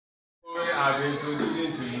I've been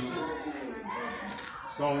introducing to you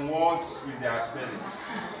some words with their spellings.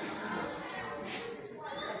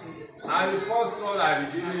 And the first one I'll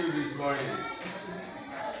be giving you this morning is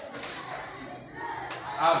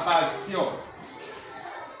abattoir.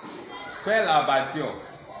 Spell abattoir.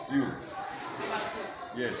 You.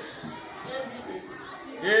 Yes.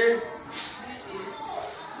 A.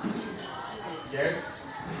 Yes.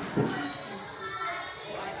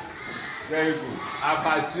 Very good.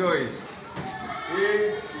 Abattoir is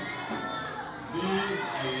A B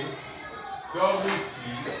A double T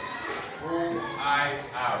O I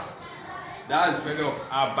R. That is the spelling of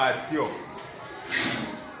abattoir.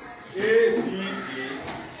 A B A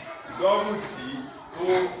double T O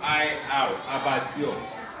I R. Abattoir.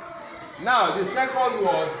 Now the second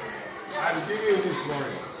word I'm giving you this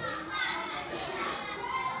morning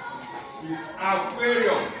is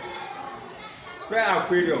aquarium. Spell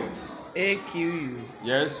aquarium. A-Q-U.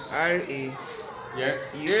 Yes. R-A. Yeah.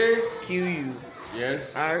 A-Q-U.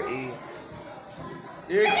 Yes. R-A.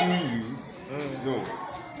 A-Q-U. No.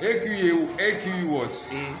 A-Q-U. A-Q-U what?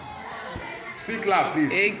 A. Speak loud,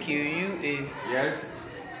 please. A-Q-U-A. Yes.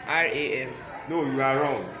 R-A-M. No, you are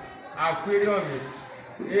wrong. Aquarium is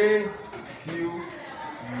A-Q-U-A-R-I-U-M.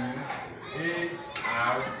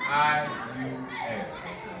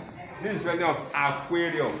 This is the spelling of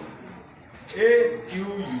aquarium.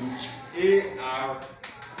 A-Q-U-A-R-I-U-M.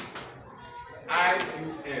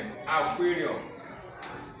 Aquarium.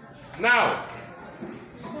 Now,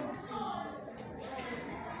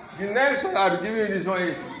 the next one I'll be giving you this one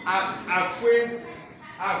is acquaintance.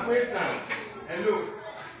 Hello.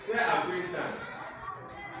 Where acquaintance?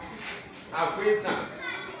 Acquaintance.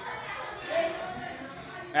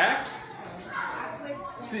 Eh?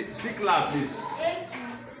 Speak loud, please.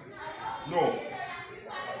 No.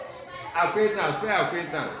 Acquaintance. Where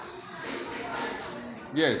acquaintance?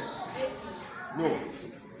 Yes. No.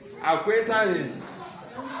 Acquaintance is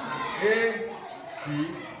A-C-Q-U-A-I-N-T-A-N-C-E.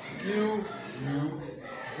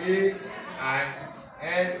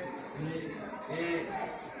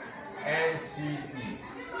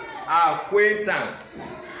 Acquaintance.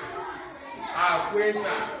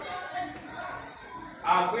 Acquaintance.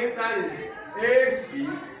 Acquaintance is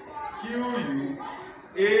A-C-Q-U-A-I-N-T-A-N-C-E.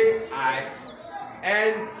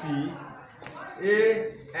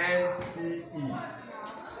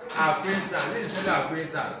 Acquaintance. This is the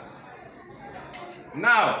acquaintance.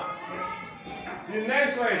 Now, the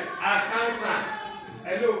next one is accountant.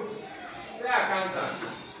 Hello. Say accountant.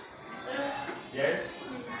 Yes.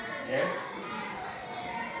 Yes.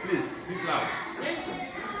 Please speak loud.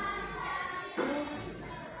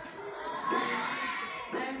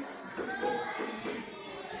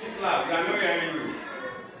 Speak loud. They are not hearing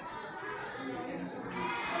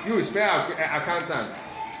you. You spell accountant.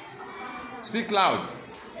 Speak loud.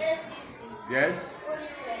 Yes.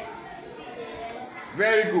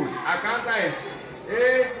 Very good. Accountant is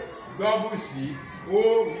A-C-C-O-U-N-T-A-N-T.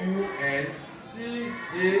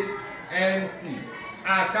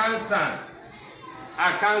 Accountant.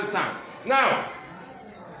 Accountant. Now,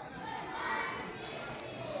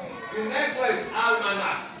 the next one is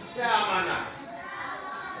almanac. Spell almanac.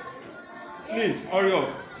 Please hurry up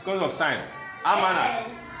because of time. Almanac.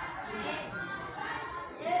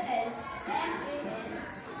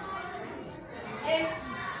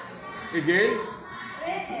 Again.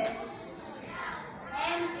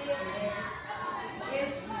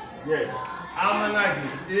 Yes. Almanac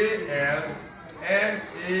is A-L-M-A-N-A-C.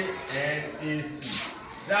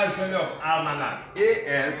 That's the spelling of almanac.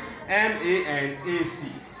 A-L-M-A-N-A-C.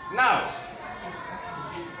 Now,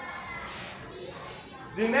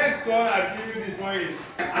 the next one I'll give you this one is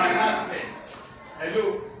apartment.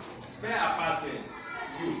 Hello. Spell apartment.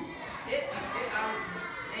 You.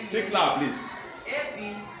 Speak loud, please.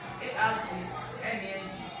 A-P-A-R-T-M-E-N-T.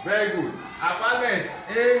 Very good. Apartment is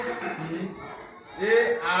A-P-A-R-T-M-E-N-T.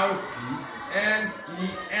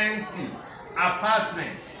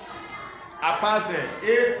 Apartment. Apartment.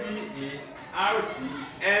 A-P-A-R-T-M-E-N-T.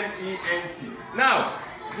 Now,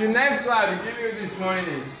 the next one I'll be giving you this morning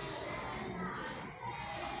is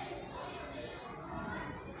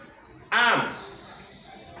arms.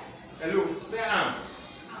 Hello, spell arms.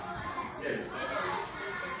 Yes.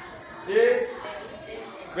 A.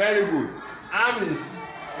 Very good. Arms is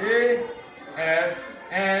A-L-M-S.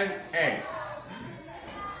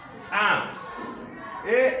 Arms.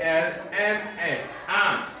 A-L-M-S.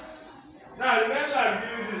 Arms. Now remember I'll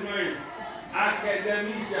give you this one is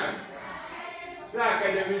academician. Spell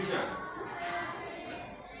academician.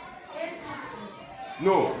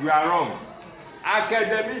 No, you are wrong.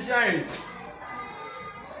 Academician is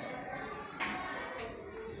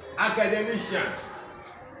academician.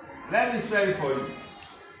 Let me spell it for you.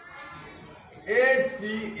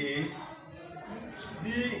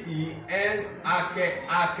 ACADEN,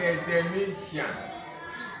 academician.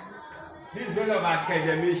 This is spelling of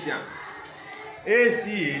academician.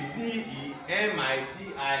 ACADEMICIAN,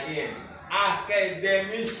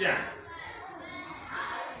 academician.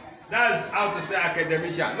 That's how to spell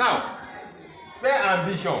academician. Now, spell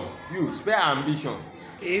ambition. You spell ambition.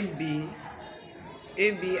 ABIS.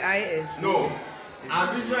 No,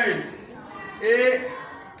 ambition is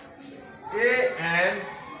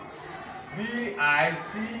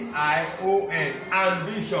AMBITION.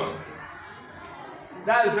 Ambition.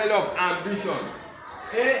 That is spelling of ambition.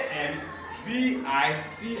 AMBITION.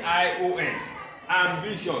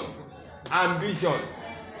 Ambition. Ambition.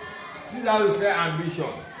 This is how to spell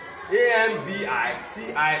ambition.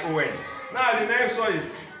 AMBITION. Now the next one is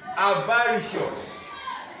avaricious.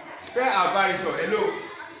 Spell avaricious. Hello.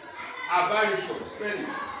 Avaricious. Spell it.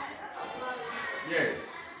 Yes.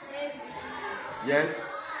 Yes.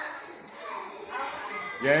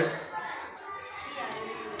 Yes.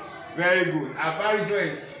 Very good.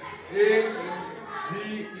 Avaricious is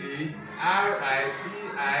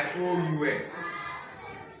AVARICIOUS.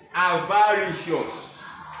 Avaricious.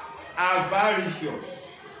 Avaricious.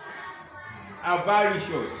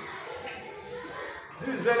 Avaricious.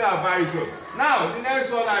 This is very avaricious. Now, the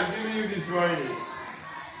next one I'm giving you this one is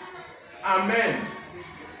amend.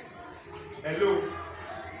 Hello.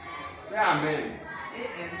 Say amend.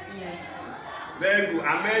 AMEN. Very good.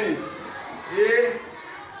 Amend is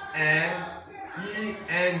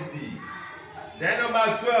AMEND. Then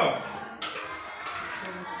number 12.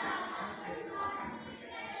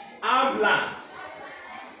 Ambulance.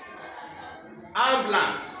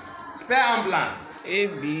 Ambulance. Spell ambulance.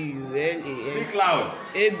 ABULANCE. Speak loud.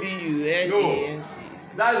 ABULANCE. No,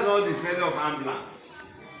 that is not the spelling of ambulance.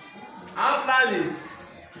 Ambulance is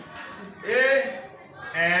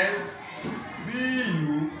ANBULANCE.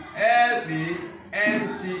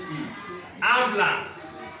 Ambulance.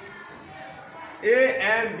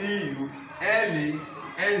 ANBULANCE.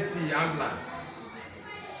 Ambulance.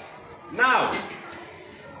 Now,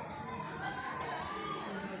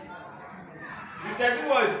 the second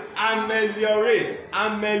one is ameliorate.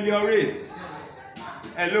 Ameliorate.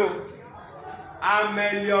 Hello.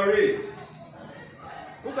 Ameliorate.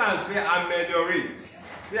 Who can spell ameliorate?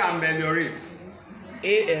 Spell ameliorate.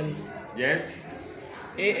 AM. Yes.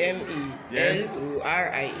 AME. Yes.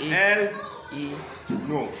 LORIA. L. E.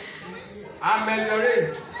 No.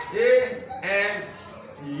 Ameliorate.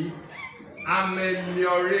 AME.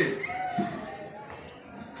 Ameliorate.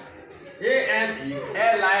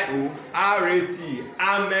 AMELIORATE.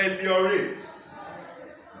 Ameliorate.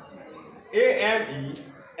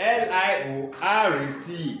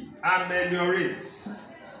 AMELIORATE. Ameliorate.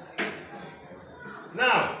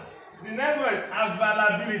 Now, the next one is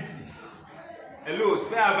availability. Hello,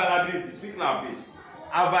 spell availability. Speak loud, please.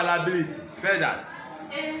 Availability. Spell that.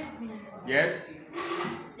 Yes.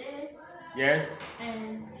 Yes.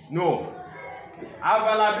 No.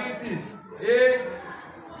 Availability is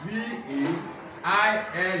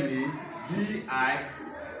AVAILABILITY.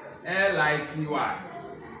 Availability.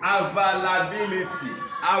 Availability.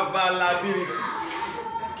 AVAILABILITY.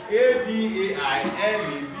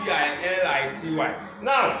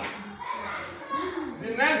 Now, the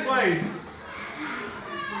next one is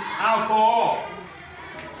alcohol.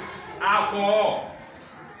 Alcohol.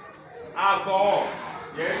 Alcohol.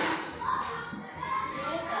 Yes.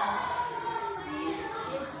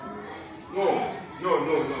 No.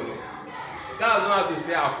 That's not how to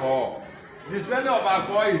spell alcohol. The spelling of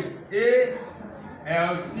alcohol is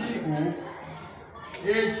ALCOHOL.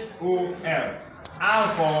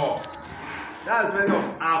 Alcohol. That's the spelling of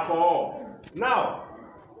alcohol. Now,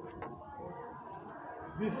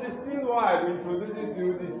 the 16th one I've been introducing to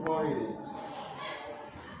you this morning is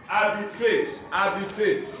arbitrate.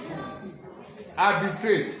 Arbitrate.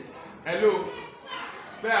 Arbitrate. Hello.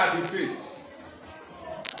 Spell arbitrate.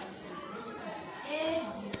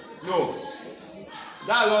 No.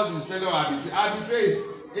 That's what the spelling of arbitrate. Arbitrate is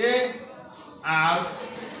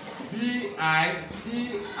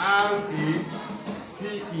ARBITRATE.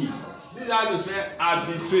 This is how to spell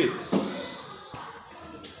arbitrate.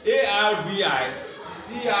 ARBITRATE.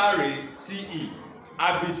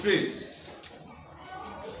 Arbitrate.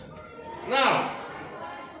 Now,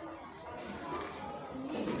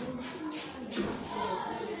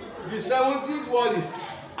 the 17th word is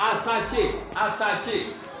attache. Attache.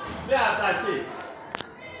 Spell attache.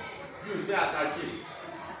 You spell attache.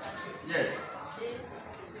 Yes.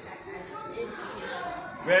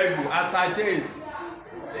 Very good. Attache is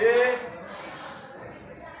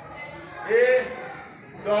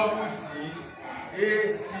double T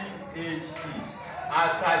A C H E.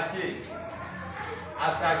 Attache.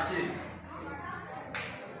 Attache.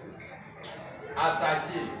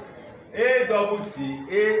 Attache. A double T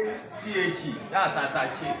A C H E. That's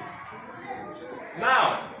attache.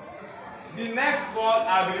 Now, the next word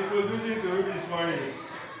I'll be introducing to you this morning is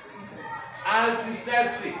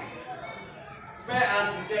antiseptic. Spell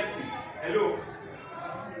antiseptic. Hello.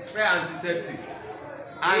 Spell antiseptic.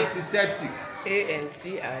 Antiseptic.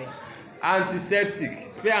 A-N-T-I. Antiseptic.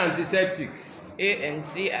 Spell antiseptic.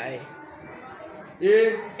 A-N-T-I.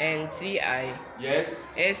 A-N-T-I. Yes.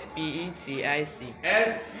 S-P-E-T-I-C.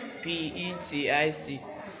 S. P-E-T-I-C.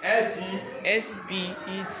 S-E.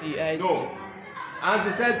 S-P-E-T-I-C. No.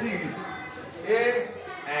 Antiseptic is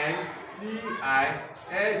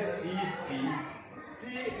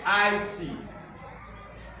A-N-T-I-S-E-P-T-I-C.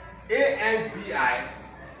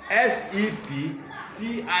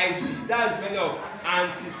 A-N-T-I-S-E-P-T-I-C. That's the spelling of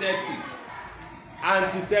antiseptic.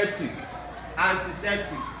 Antiseptic.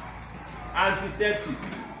 Antiseptic. Antiseptic.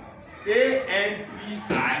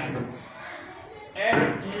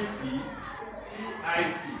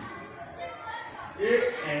 A-N-T-I-S-E-P-T-I-C.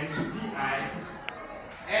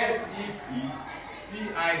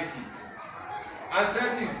 A-N-T-I-S-E-P-T-I-C.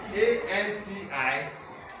 Antiseptic is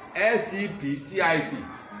A-N-T-I-S-E-P-T-I-C.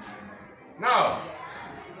 Now,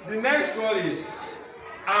 the next one is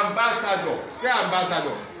ambassador. Spell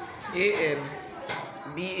ambassador.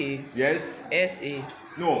 A-M-B-A. Yes. S-A.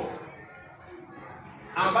 No.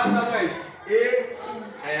 Ambassador is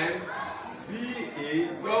A-M-B-A-S-S-A-D-O-R.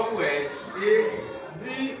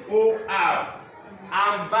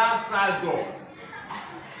 Ambassador.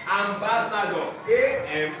 Ambassador.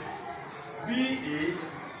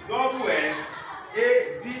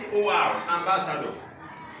 A-M-B-A-S-S-A-D-O-R. Ambassador.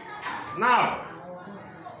 Now,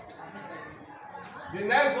 the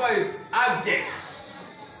next one is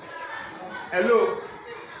adjects. Hello.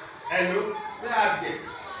 Hello. Spell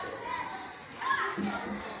adjects.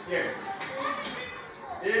 Yes.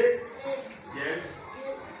 A. Yes.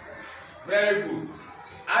 Very good.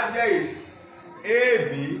 Adject is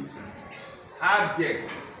A-B. Adject.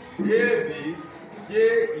 A-B.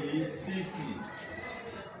 J-E-C-T.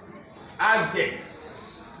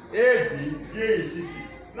 Adjects. A-B. J-E-C-T.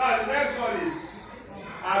 Now the next one is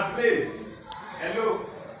ablaze. Hello.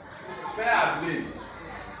 Spell ablaze.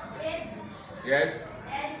 Yes.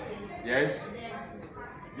 Yes.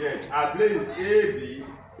 Yes. Ablaze is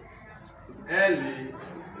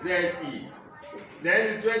A-B-L-A-Z-E.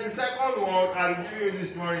 Then the 22nd word I'll give you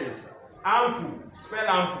this morning is ample. Spell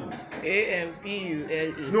ample.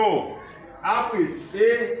 A-M-P-U-L-E. No. Ample is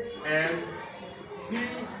A-M-P-L-E.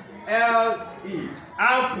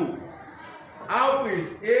 Ample. Ample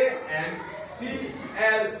is A-M-P-L-E.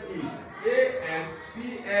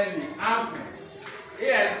 A-M-P-L-E. Ample.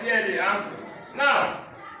 A-M-P-L-E. Ample. Now,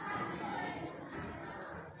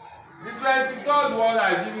 the 23rd word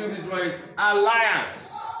I give you this one is alliance.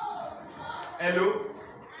 Hello?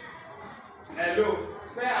 Hello?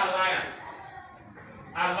 Spell alliance.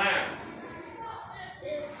 Alliance.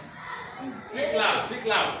 Speak loud. Speak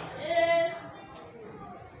loud.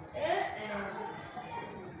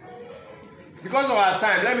 Because of our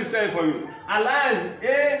time, let me spell it for you. Alliance is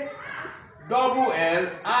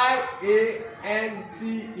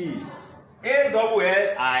A-double-L-I-A-N-C-E.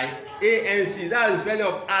 A-double-L-I-A-N-C. That's the spelling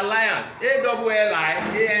of alliance.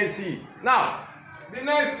 A-double-L-I-A-N-C. Now, the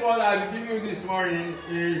next one I'll give you this morning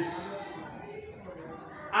is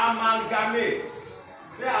amalgamate.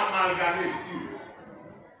 Say amalgamate you.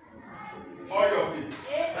 All your place.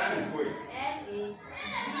 Time is going.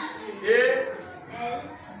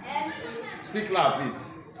 Speak loud,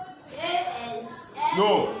 please.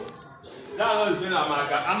 No. That's not the spelling of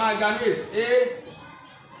amalgamate. Amalgamate is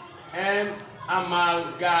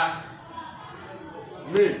amalgamate.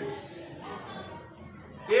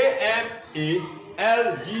 A-M-A-L-G-A-M-A-T.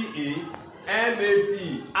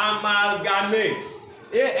 Amalgamate.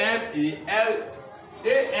 A-M-A-L-G-A-M-A-T.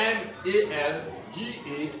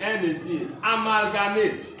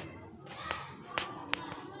 Amalgamate.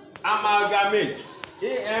 Amalgamate.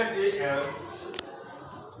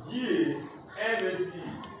 A-M-A-L-G-A-M-A-T.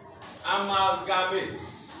 Amalgamate.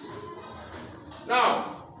 Now,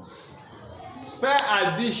 spell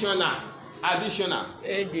additional. Additional.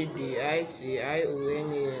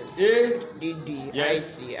 A-D-D-I-T-I-O-N-A-L.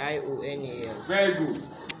 A-D-D-I-T-I-O-N-A-L. Very good.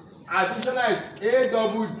 Additional is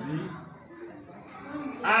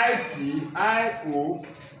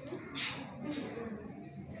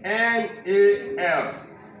A-double-D-I-T-I-O-N-A-L.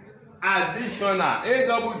 Additional.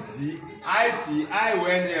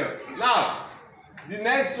 A-double-D-I-T-I-O-N-A-L. Now, the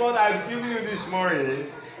next one I've given you this morning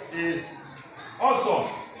is Awesome.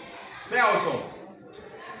 Spell awesome.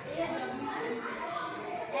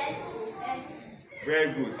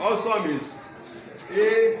 Very good. Awesome is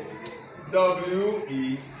A-W-E-S-O-M-E.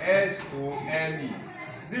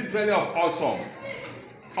 This is spelling of awesome.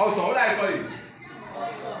 Awesome. What do I call it?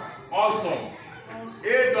 Awesome.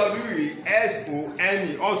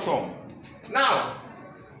 A-W-E-S-O-M-E. Awesome. Now,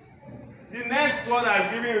 the next one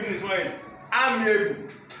I'm giving you this one is amiable.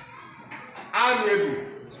 Amiable.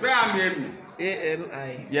 Spell amiable.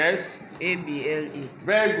 A-M-I. Yes. A-B-L-E.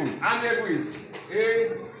 Very good. Amiable is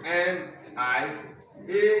A-M-I-A-B-L-E.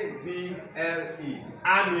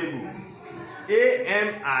 Amiable.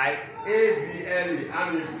 A-M-I-A-B-L-E.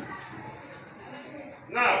 Amiable.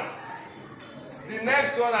 Now, the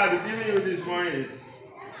next one I'll be giving you this morning is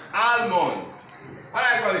almond. What do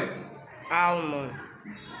I call it? Almond.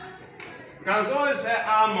 Can someone spell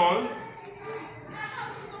almond?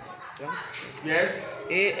 Yes.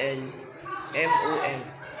 A-L-M-O-N.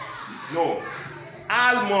 No.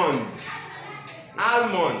 Almond.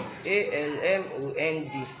 Almond.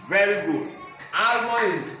 A-L-M-O-N-D. Very good.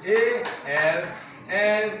 Almond is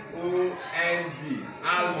A-L-M-O-N-D.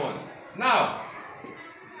 Almond. Now,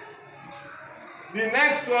 the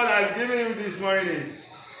next one I'm giving you this morning is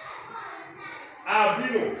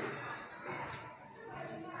albino.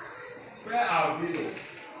 Spell albino.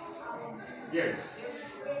 Yes.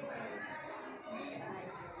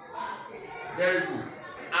 Very good.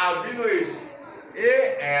 Albino is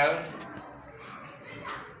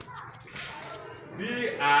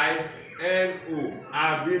A-L-B-I-N-O.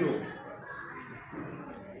 Albino.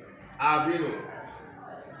 Albino.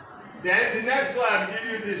 Then the next one I'm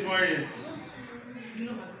giving you this morning is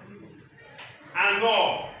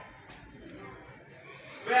anor.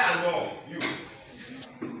 Spell anor. You.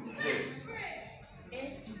 Yes.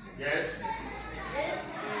 Yes.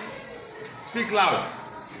 Speak loud.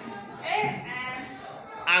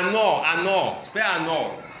 Anor. Anor. Spell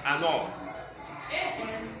anor. Anor.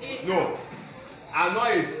 No.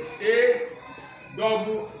 Anor is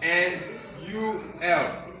A-double-N-U-L.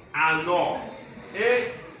 Anor.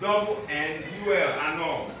 A-double-N-U-L.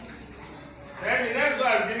 Anor. Then the next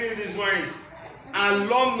one I'm giving you this one is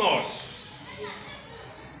alumnus.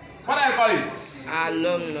 What do I call it?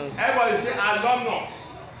 Alumnus. Everybody say alumnus.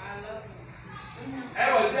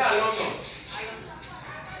 Everybody say alumnus.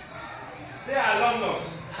 Say alumnus.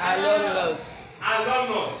 Alumnus.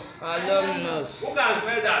 Alumnus. Alumnus. Who can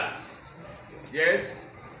spell that? Yes.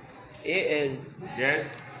 A-L. Yes.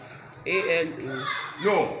 A-L-U.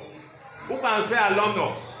 No. Who can spell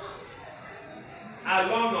alumnus?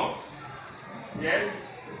 Alumnus. Yes.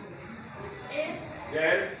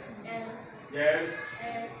 Yes. Yes.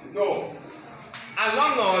 No.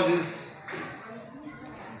 Alumnus is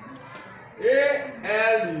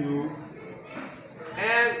A-L-U-M-N-U-S.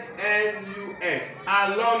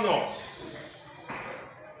 Alumnus.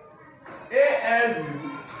 A-L-U-M-N-U-S.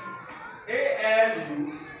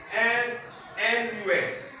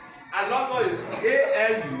 Alumnus is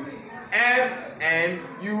A-L-U-M-N-U-S.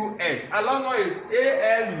 Alumnus is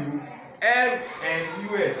A-L-U-M-N-U-S.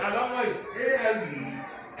 Alumnus is A-L-U-M-N-U-S.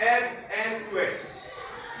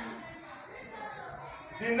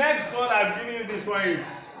 The next one I'm giving you this one is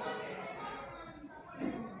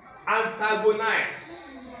antagonize.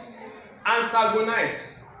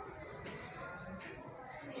 Antagonize.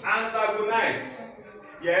 Antagonize.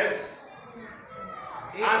 Yes.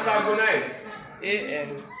 Antagonize.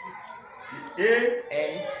 A-N. A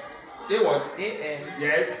what? A-N.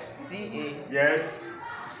 Yes. T-A. Yes.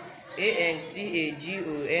 A-N-T-A-G-O-N-I-S-E.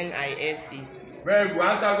 Very good.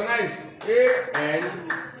 Antagonize.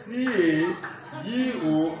 A-N-T-A-G-O-N-I-S-E.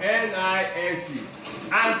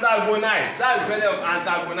 Antagonize. That's the spelling of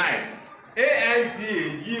antagonize.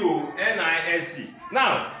 A-N-T-A-G-O-N-I-S-E.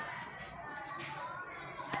 Now,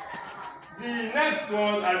 the next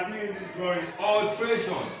one I'm doing this one is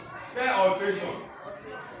alteration. Spell alteration.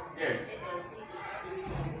 Yes.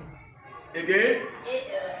 Again?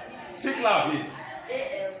 Speak loud, please.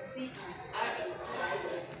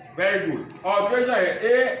 Very good. Alteration is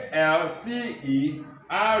A-L-T-E-R-A-T-I-O-N.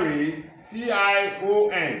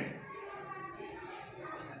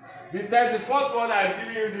 The 34th one I'm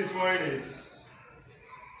giving you this morning is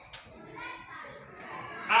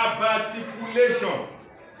abarticulation.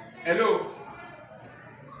 Hello?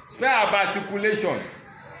 Spell abarticulation.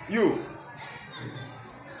 You.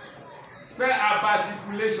 Spell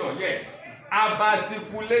abarticulation. Yes.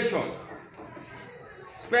 Abarticulation.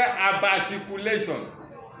 Spell abarticulation.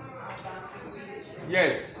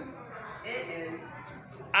 Yes.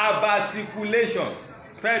 Abarticulation.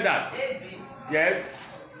 Spell that. Yes.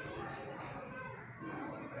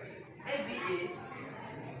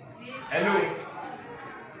 Hello.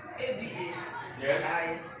 Yes.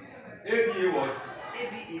 I. ABA what?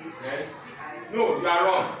 ABA. Yes. TI. No, you are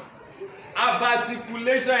wrong.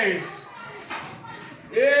 Articulation is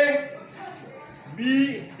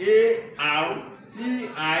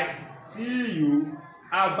ABARTICU.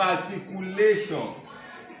 Articulation.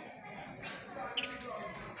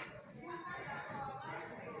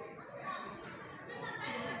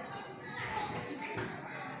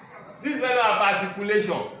 This is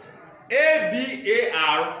articulation.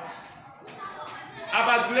 ABAR.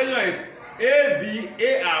 Articulation is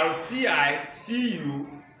ABARTICU.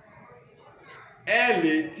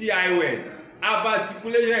 LATION.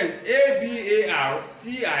 Articulation is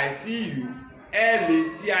ABARTICU.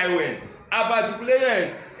 LATION. Articulation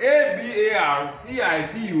is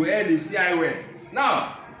ABARTICU. LATION.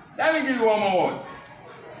 Now, let me give you one more word.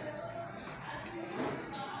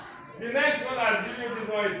 The next one I'm giving you this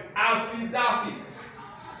one is affidavit.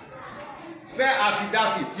 Spell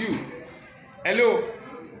affidavit. You. Hello.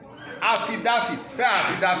 Affidavit. Spell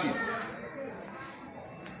affidavit.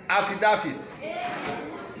 Affidavit.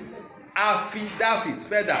 Affidavit.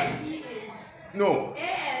 Spell that. No.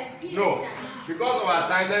 No. Because of our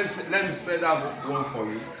time, let me spell that one for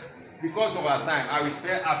you. Because of our time, I will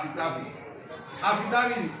spell affidavit.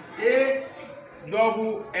 Affidavit is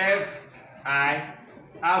AFFI.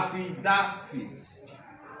 Affidavit.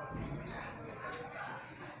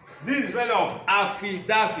 This is spelling of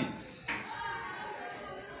affidavit.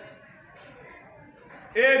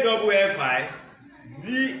 AFFIDAVIT.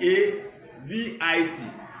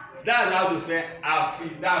 That's how to spell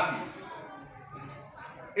affidavit.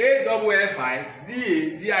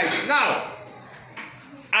 AFFIDAVIT. Now,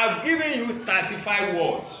 I've given you 35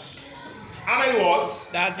 words. How many words?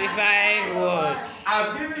 35 words.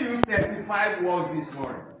 I've given you 35 words this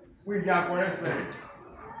morning with their correct spelling.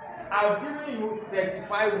 I've given you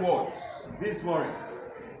 35 words this morning.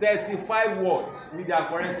 35 words with their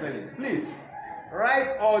correct spelling. Please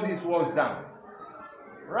write all these words down.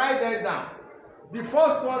 Write them down. The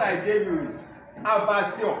first one I gave you is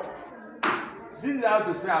abattoir. This is how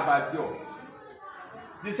to spell abattoir.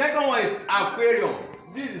 The second one is aquarium.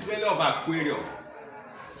 This is spelling of aquarium.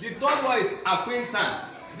 The third one is acquaintance.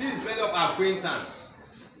 This is spelling of acquaintance.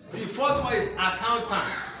 The fourth one is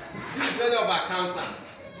accountant. This is spelling of accountant.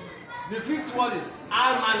 The fifth one is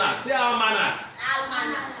almanac. Say almanac.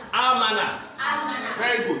 Almanac. Almanac. Almanac.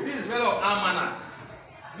 Very good. This is spelling of almanac.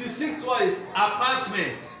 The sixth one is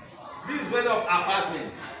apartment. This is spelling of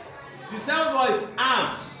apartment. The seventh one is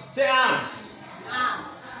arms. Say arms. Arms.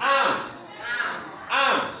 Arms. Arms.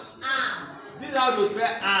 Arms. Arms. This is how to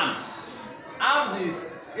spell arms. Arms is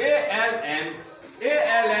ALM.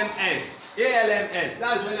 ALMS. ALMS.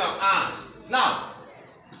 That's spelling of arms. Now,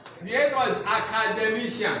 the eighth one is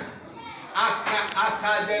academician.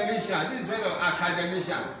 Academician. This is spelling of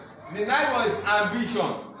academician. The ninth one is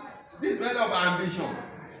ambition. This is spelling of ambition.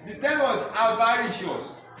 The 10th one is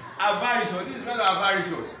avaricious. Avaricious. This is spelling of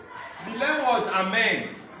avaricious. The 11th one is amend.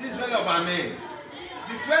 This is spelling of amend.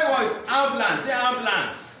 The 12th one is ambulance. Say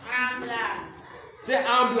ambulance. Ambulance. Say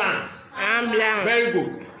ambulance. Ambulance. Very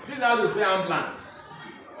good. This is how to spell ambulance.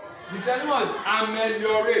 The 13th one is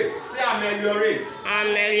ameliorate. Say ameliorate.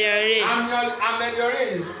 Ameliorate.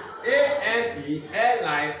 Ameliorate is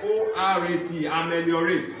AMELIORATE.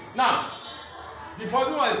 Ameliorate. Now, the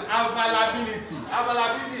 14th one is availability.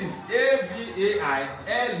 Availability is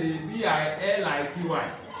AVAILABILITY.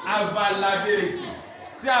 Availability.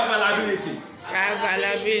 Say availability.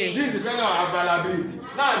 Availability. This is spelling of availability.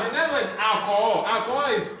 Now, the next one is alcohol.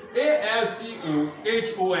 Alcohol is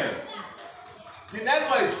ALCOHOL. The next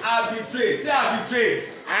one is arbitrate. Say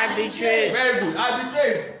arbitrate. Arbitrate. Very good.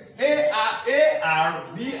 Arbitrate is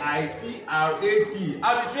ARBITRAT.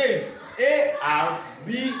 Arbitrate is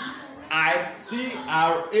ARBITRAT.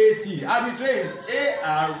 Arbitrate is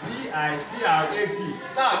ARBITRAT.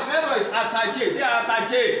 Now, the next one is attaché. Say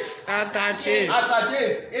attaché. Attaché. Attaché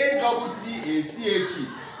is ATTACHE.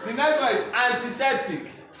 The next one is antiseptic.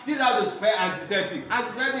 This is how to spell antiseptic.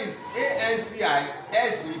 Antiseptic is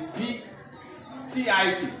ANTISEPTIC.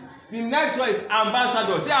 The next one is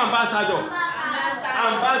ambassador. Say ambassador.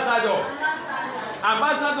 Ambassador.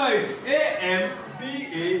 Ambassador is AMBASSADOR.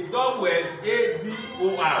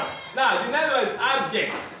 Now, the next one is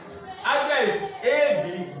abject. Abject is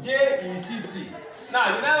ABJECT. Now,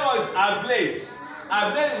 the next one is ablaze.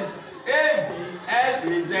 Ablaze is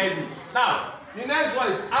ABLAZE. Now, the next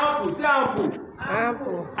one is ample. Say ample.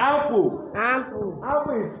 Ample. Ample. Ample.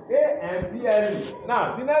 Ample is AMPLE.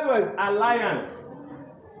 Now, the next one is alliance.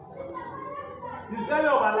 The spelling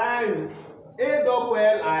of alliance is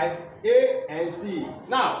ALLIANCE.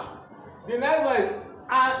 Now, the next one is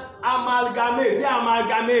Amalgamate. Say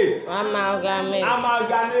amalgamate. Amalgamate.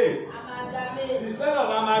 Amalgamate. Amalgamate. The spelling of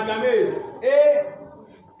amalgamate is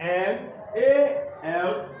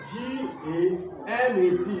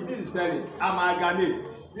A-M-A-L-G-A-M-A-T. This is spelling amalgamate.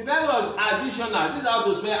 The next one is additional. This is how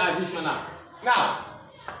to spell additional. Now,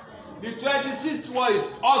 the 26th one is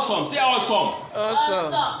awesome. Say awesome.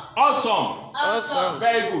 Awesome. Awesome. Awesome.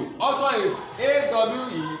 Very good. Awesome is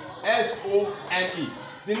A-W-E-S-O-M-E.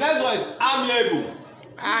 The next one is amiable.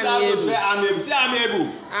 This is how to spell amiable. Say amiable.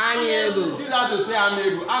 Amiable. This is how to spell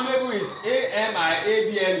amiable. Amiable is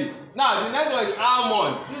A-M-I-A-B-L-E. Now, the next one is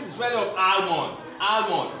almond. This is spelling of almond.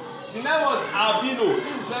 Almond. The next one is albino.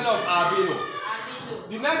 This is spelling of albino.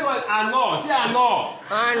 The next one is anor. Say anor.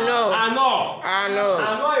 Anor. Anor. Anor.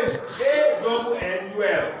 Anor is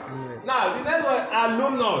A-N-U-L. Now, the next one is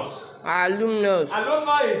alumnus. Alumnus.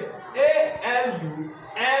 Alumnus is A-L-U-M-N-U-S.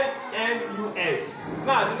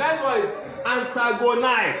 Now, the next one is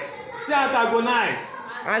antagonize. Say antagonize.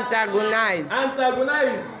 Antagonize.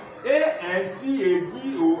 Antagonize is A-N-T-A-G-O-N-I-S-E.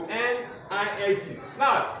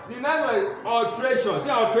 Now, the next one is alteration. Say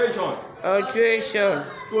alteration. Alteration.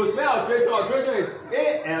 To spell alteration, alteration is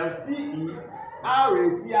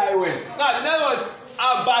A-L-T-E-R-A-T-I-O-N. Now, the next one is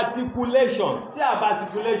abarticulation. Say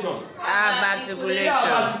abarticulation. Articulation. Say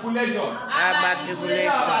abarticulation.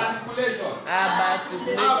 Articulation. Abarticulation.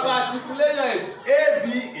 Articulation. Abarticulation is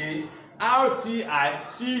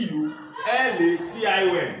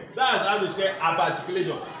A-B-A-R-T-I-C-U-L-A-T-I-O-N. That's how to spell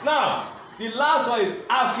abarticulation. Now, the last one is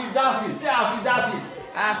affidavit. Say affidavit.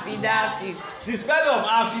 Affidavit. The spelling of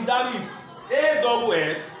affidavit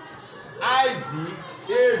A-F-F-I-D-A-V-I-T.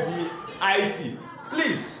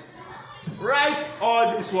 Please write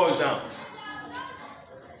all these words down.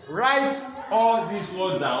 Write all these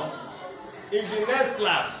words down. In the next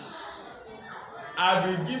class, I'll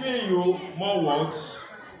be giving you more words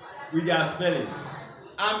with their spellings.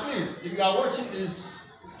 And please, if you are watching this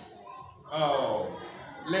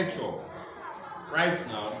lecture right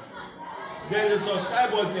now, there is a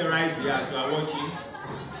subscribe button right there as you are watching.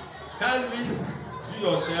 Kindly do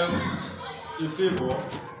yourself a favor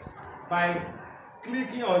by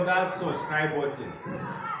clicking on that subscribe button.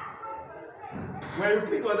 When you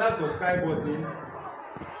click on that subscribe button,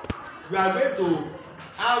 you are going to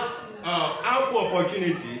have ample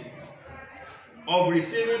opportunity of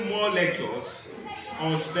receiving more lectures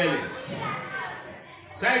on spellings.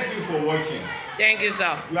 Thank you for watching. Thank you,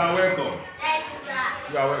 sir. You are welcome. Thank you, sir.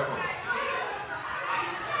 You are welcome.